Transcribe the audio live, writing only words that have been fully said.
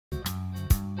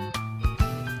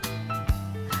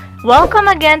Welcome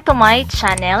again to my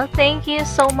channel. Thank you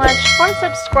so much for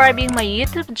subscribing my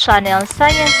YouTube channel,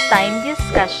 Science Time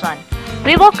Discussion.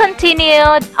 We will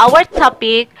continue our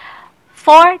topic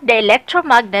for the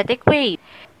electromagnetic wave.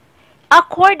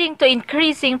 According to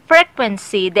increasing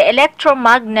frequency, the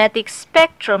electromagnetic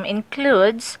spectrum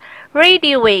includes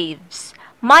radio waves,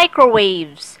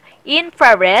 microwaves,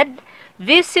 infrared,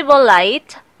 visible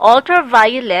light,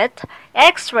 ultraviolet,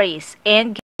 X-rays,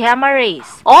 and gamma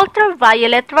rays.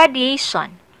 Ultraviolet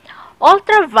radiation.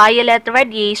 Ultraviolet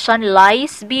radiation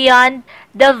lies beyond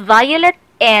the violet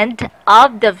end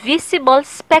of the visible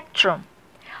spectrum.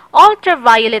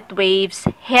 Ultraviolet waves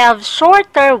have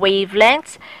shorter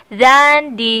wavelengths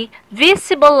than the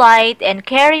visible light and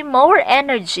carry more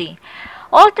energy.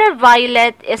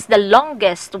 Ultraviolet is the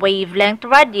longest wavelength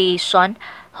radiation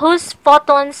whose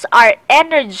photons are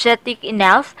energetic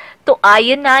enough to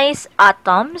ionize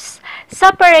atoms,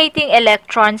 separating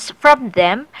electrons from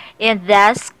them and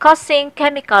thus causing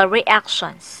chemical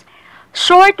reactions.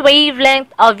 Short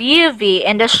wavelength of UV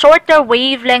and the shorter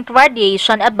wavelength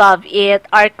radiation above it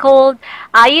are called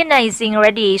ionizing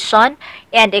radiation,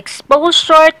 and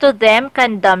exposure to them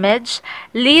can damage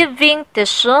living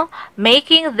tissue,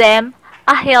 making them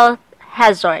a health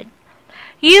hazard.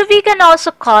 UV can also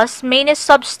cause many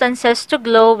substances to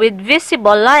glow with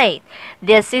visible light.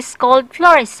 This is called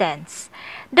fluorescence.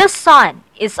 The sun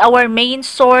is our main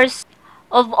source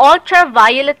of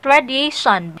ultraviolet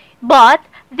radiation, but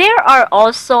there are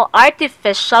also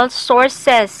artificial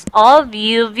sources of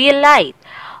UV light.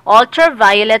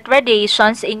 Ultraviolet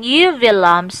radiations in UV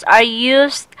lamps are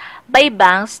used by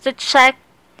banks to check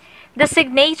the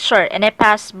signature in a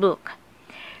passbook.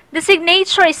 The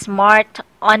signature is marked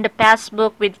on the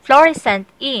passbook with fluorescent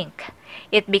ink.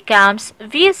 It becomes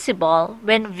visible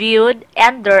when viewed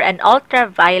under an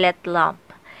ultraviolet lamp.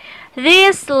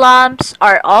 These lamps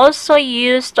are also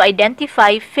used to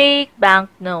identify fake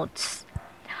banknotes.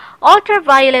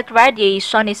 Ultraviolet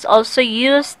radiation is also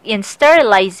used in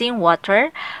sterilizing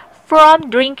water from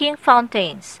drinking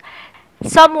fountains.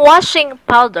 Some washing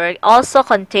powder also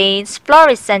contains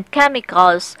fluorescent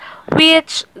chemicals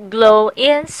which glow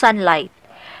in sunlight.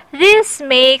 This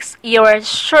makes your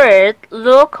shirt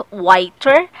look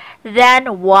whiter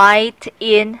than white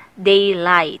in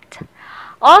daylight.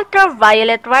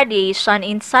 Ultraviolet radiation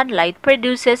in sunlight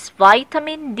produces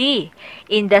vitamin D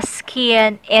in the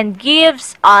skin and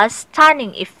gives us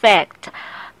tanning effect.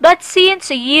 But since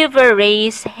UV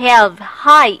rays have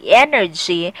high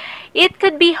energy, it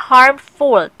could be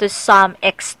harmful to some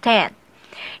extent.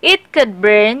 It could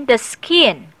burn the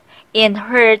skin and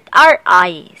hurt our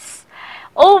eyes.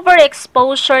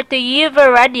 Overexposure to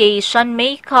UV radiation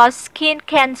may cause skin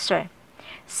cancer.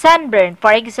 Sunburn,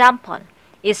 for example,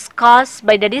 is caused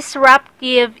by the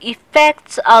disruptive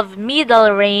effects of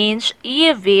middle-range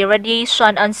UV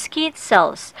radiation on skin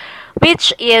cells,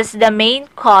 which is the main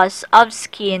cause of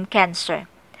skin cancer.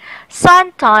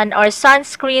 Suntan or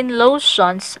sunscreen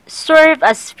lotions serve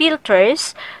as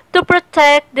filters to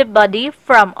protect the body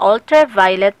from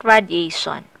ultraviolet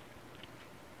radiation.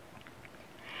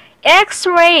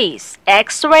 X-rays.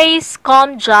 X-rays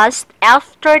come just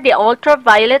after the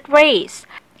ultraviolet rays.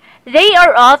 They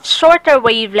are of shorter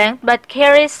wavelength but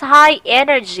carries high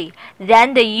energy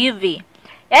than the UV.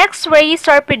 X-rays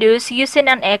are produced using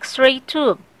an X-ray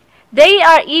tube. They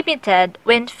are emitted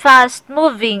when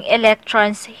fast-moving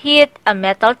electrons hit a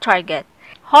metal target.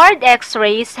 Hard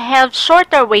X-rays have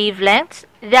shorter wavelengths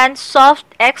than soft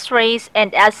X-rays,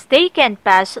 and as they can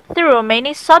pass through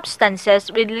many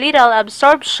substances with little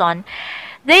absorption,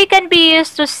 they can be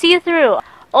used to see through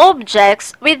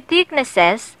objects with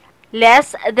thicknesses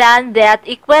less than that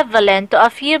equivalent to a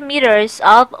few meters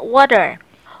of water.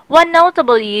 One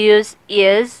notable use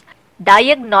is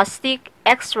diagnostic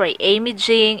X-ray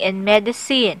imaging in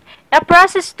medicine, a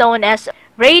process known as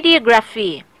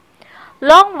radiography.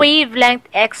 Long wavelength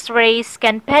X-rays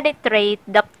can penetrate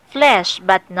the flesh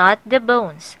but not the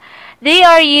bones. They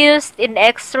are used in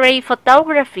X-ray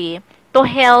photography to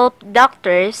help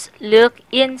doctors look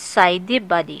inside the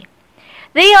body.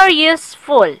 They are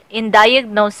useful in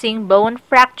diagnosing bone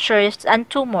fractures and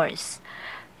tumors.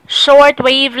 Short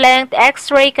wavelength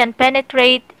X-ray can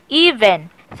penetrate even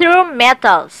through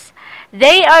metals.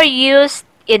 They are used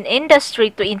in industry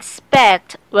to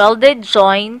inspect welded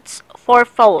joints for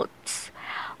faults.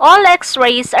 All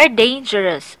X-rays are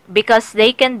dangerous because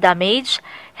they can damage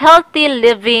healthy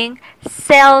living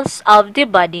cells of the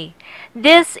body.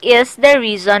 This is the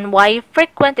reason why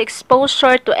frequent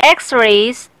exposure to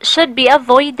X-rays should be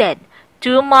avoided.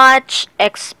 Too much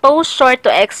exposure to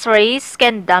X-rays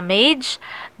can damage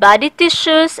body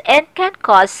tissues and can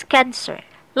cause cancer.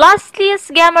 Lastly is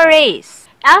gamma rays.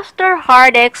 After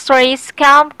hard X-rays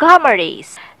come gamma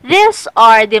rays. These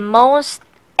are the most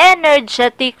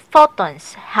energetic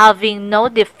photons, having no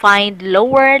defined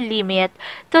lower limit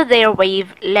to their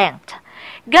wavelength.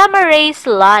 Gamma rays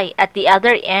lie at the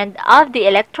other end of the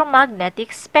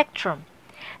electromagnetic spectrum.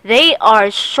 They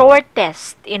are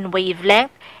shortest in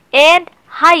wavelength and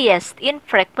highest in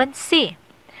frequency.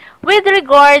 With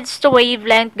regards to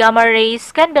wavelength, gamma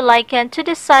rays can be likened to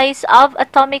the size of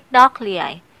atomic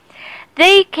nuclei.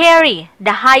 They carry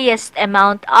the highest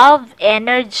amount of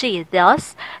energy,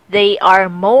 thus they are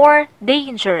more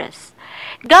dangerous.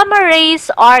 Gamma rays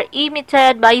are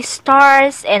emitted by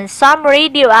stars and some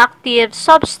radioactive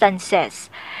substances.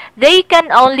 They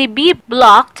can only be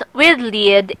blocked with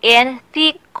lead and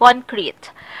thick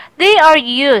concrete. They are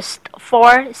used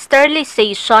for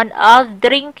sterilization of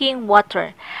drinking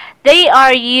water. They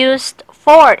are used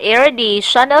for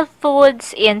irradiation of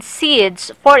foods and seeds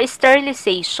for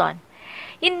sterilization.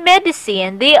 In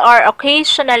medicine, they are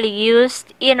occasionally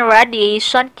used in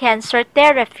radiation cancer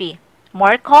therapy.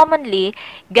 More commonly,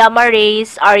 gamma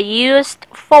rays are used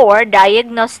for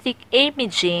diagnostic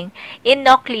imaging in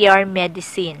nuclear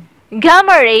medicine.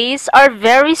 Gamma rays are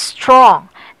very strong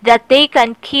that they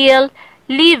can kill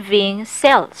living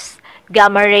cells.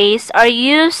 Gamma rays are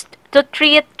used to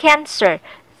treat cancer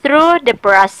through the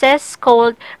process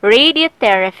called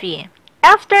radiotherapy.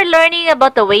 After learning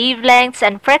about the wavelengths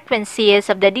and frequencies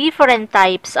of the different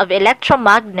types of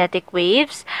electromagnetic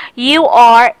waves, you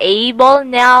are able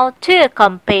now to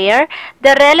compare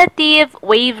the relative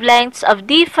wavelengths of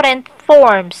different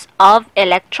forms of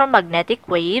electromagnetic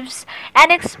waves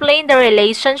and explain the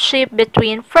relationship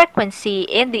between frequency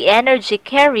and the energy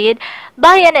carried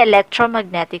by an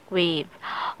electromagnetic wave.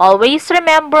 Always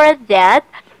remember that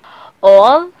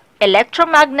all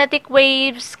electromagnetic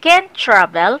waves can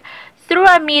travel through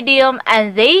a medium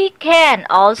and they can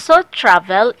also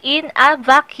travel in a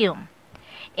vacuum.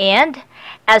 And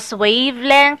as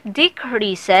wavelength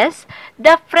decreases,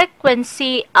 the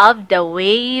frequency of the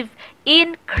wave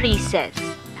increases.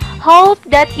 Hope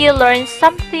that you learned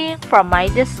something from my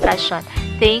discussion.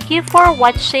 Thank you for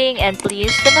watching and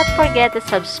please do not forget to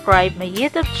subscribe my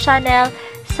YouTube channel,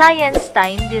 Science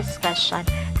Time Discussion.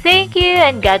 Thank you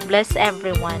and God bless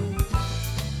everyone.